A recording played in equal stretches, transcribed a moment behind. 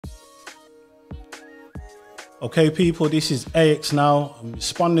Okay, people, this is AX now. I'm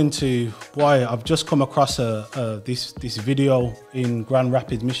responding to why I've just come across this video in Grand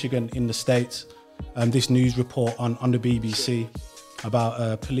Rapids, Michigan, in the States. This news report on the BBC about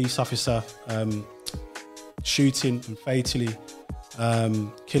a police officer shooting and fatally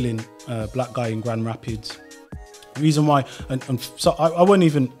killing a black guy in Grand Rapids. Reason why, and so I wasn't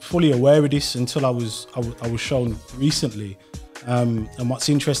even fully aware of this until I was shown recently. And what's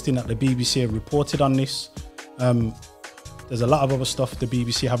interesting that the BBC have reported on this. There's a lot of other stuff the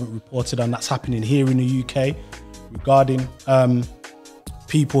BBC haven't reported on that's happening here in the UK regarding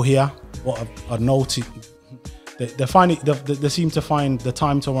people here. What I've noted, they seem to find the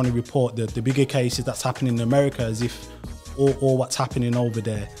time to want to report the bigger cases that's happening in America as if all what's happening over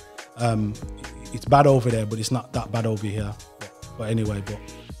there, it's bad over there, but it's not that bad over here. But anyway, but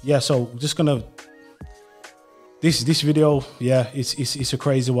yeah, so just gonna this video, yeah, it's a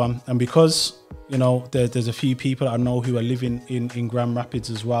crazy one, and because you know there's a few people I know who are living in Grand Rapids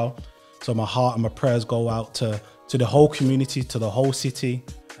as well, so my heart and my prayers go out to the whole community, to the whole city,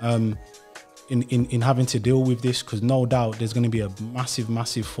 in having to deal with this, because no doubt there's going to be a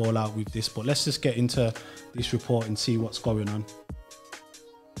massive fallout with this. But let's just get into this report and see what's going on.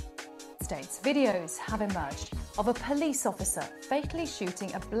 States, videos have emerged of a police officer fatally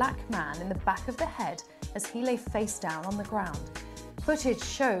shooting a black man in the back of the head as he lay face down on the ground. Footage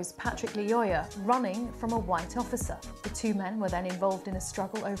shows Patrick Lyoya running from a white officer. The two men were then involved in a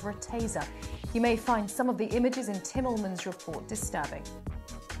struggle over a taser. You may find some of the images in Tim Ullman's report disturbing.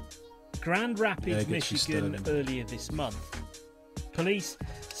 Grand Rapids, Michigan, earlier this month. Police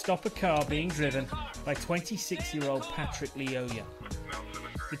stop a car being driven by 26-year-old Patrick Lyoya.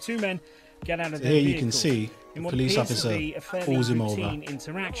 The two men get out of their vehicle. Here you can see the police officer pulls him over.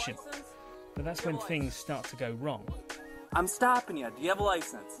 Interaction, but that's when things start to go wrong. I'm stopping you. Do you have a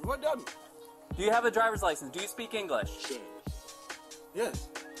license? Do you have a driver's license? Do you speak English? Yes.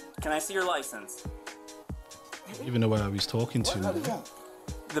 Can I see your license? Even the way I was talking to him.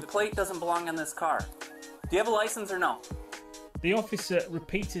 The plate doesn't belong on this car. Do you have a license or no? The officer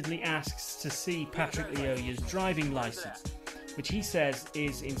repeatedly asks to see Patrick Lyoya's driving license, which he says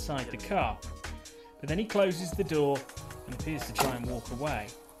is inside the car. But then he closes the door and appears to try and walk away.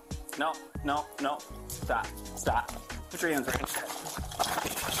 No. Stop. Put your hands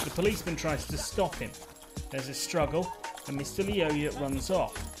right. The policeman tries to stop him. There's a struggle and Mr. Lyoya runs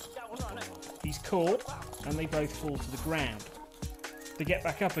off. He's caught and they both fall to the ground. They get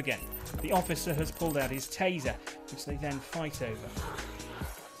back up again. The officer has pulled out his taser, which they then fight over.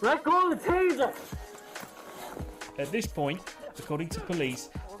 Let go of the taser! At this point, according to police,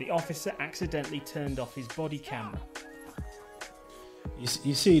 the officer accidentally turned off his body camera.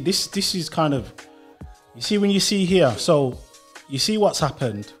 You see, this is kind of, you see when you see here, so you see what's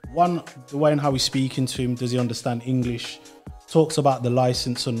happened. One, the way and how he's speaking to him, does he understand English? Talks about the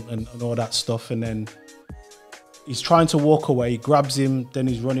license and all that stuff, and then he's trying to walk away, grabs him, then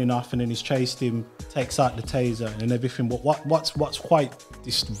he's running off, and then he's chased him, takes out the taser and everything. But what's quite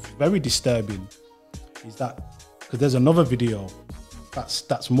very disturbing is that, because there's another video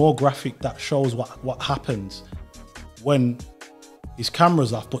that's more graphic, that shows what happens when his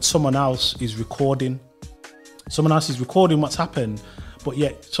camera's off, but someone else is recording. Someone else is recording what's happened, but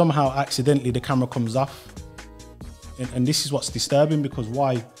yet somehow accidentally the camera comes off. And this is what's disturbing, because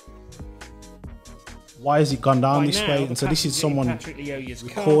why has it gone down this way? And so this is someone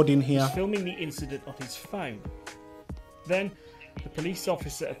recording here, filming the incident on his phone. Then the police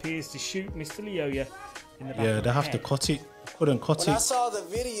officer appears to shoot Mr. Lyoya in the back. Yeah, they have to cut it. Couldn't cut it. When I saw the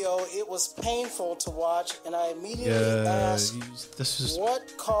video, it was painful to watch, and I immediately asked,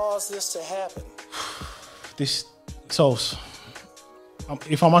 what caused this to happen?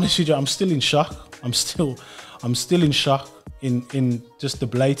 If I'm honest with you, I'm still in shock. I'm still in shock in just the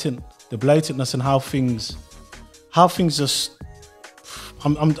blatantness and how things just.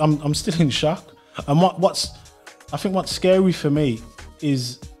 I'm still in shock. And I think what's scary for me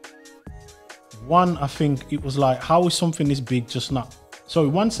is, one, I think it was like, how is something this big just not? So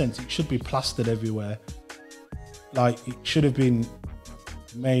in one sense, it should be plastered everywhere. Like, it should have been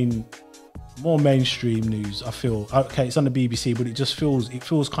more mainstream news, I feel. Okay, it's on the BBC, but it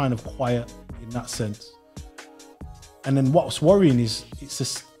feels kind of quiet in that sense. And then what's worrying is, it's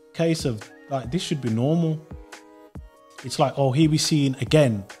a case of, like, this should be normal. It's like, oh, here we seeing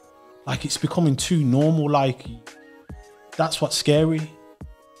again. Like, it's becoming too normal. Like, that's what's scary.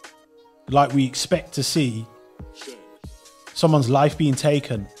 Like, we expect to see someone's life being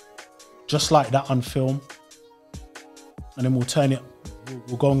taken just like that on film, and then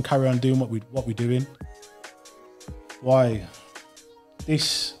we'll go and carry on doing what we're doing. Why?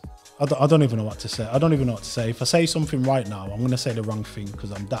 I don't even know what to say. I don't even know what to say. If I say something right now, I'm going to say the wrong thing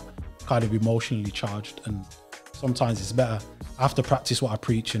because I'm that kind of emotionally charged. And sometimes it's better. I have to practice what I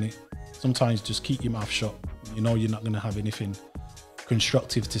preach in it. Sometimes just keep your mouth shut. You know you're not going to have anything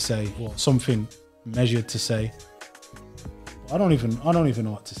constructive to say or something measured to say. I don't even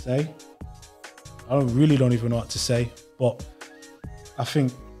know what to say. I really don't even know what to say. But I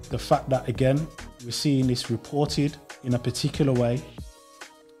think the fact that, again, we're seeing this reported in a particular way,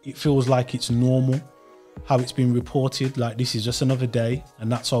 it feels like it's normal how it's been reported, like this is just another day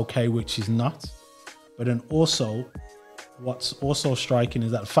and that's okay, which is not. But then also, what's also striking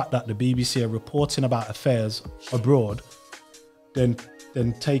is that the fact that the BBC are reporting about affairs abroad, then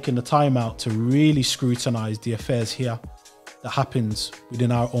taking the time out to really scrutinise the affairs here that happens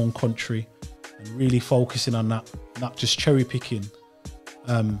within our own country and really focusing on that, not just cherry picking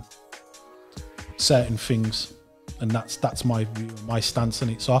certain things. And that's my view, my stance on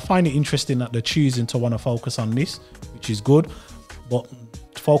it. So I find it interesting that they're choosing to want to focus on this, which is good, but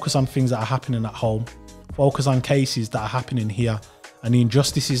focus on things that are happening at home, focus on cases that are happening here and the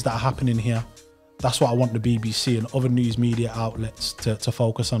injustices that are happening here. That's what I want the BBC and other news media outlets to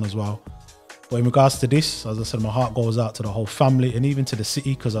focus on as well. But in regards to this, as I said, my heart goes out to the whole family and even to the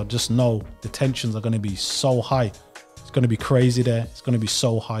city, because I just know the tensions are going to be so high. It's going to be crazy there. It's going to be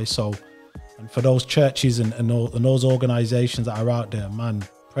so high. So, and for those churches and those organisations that are out there, man,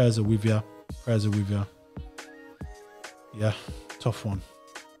 prayers are with you. Prayers are with you. Yeah, tough one.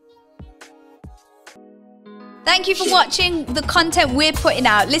 Thank you for watching the content we're putting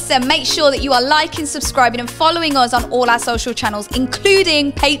out. Listen, make sure that you are liking, subscribing and following us on all our social channels,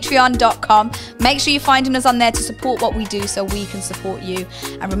 including patreon.com. Make sure you're finding us on there to support what we do so we can support you.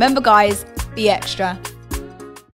 And remember, guys, be extra.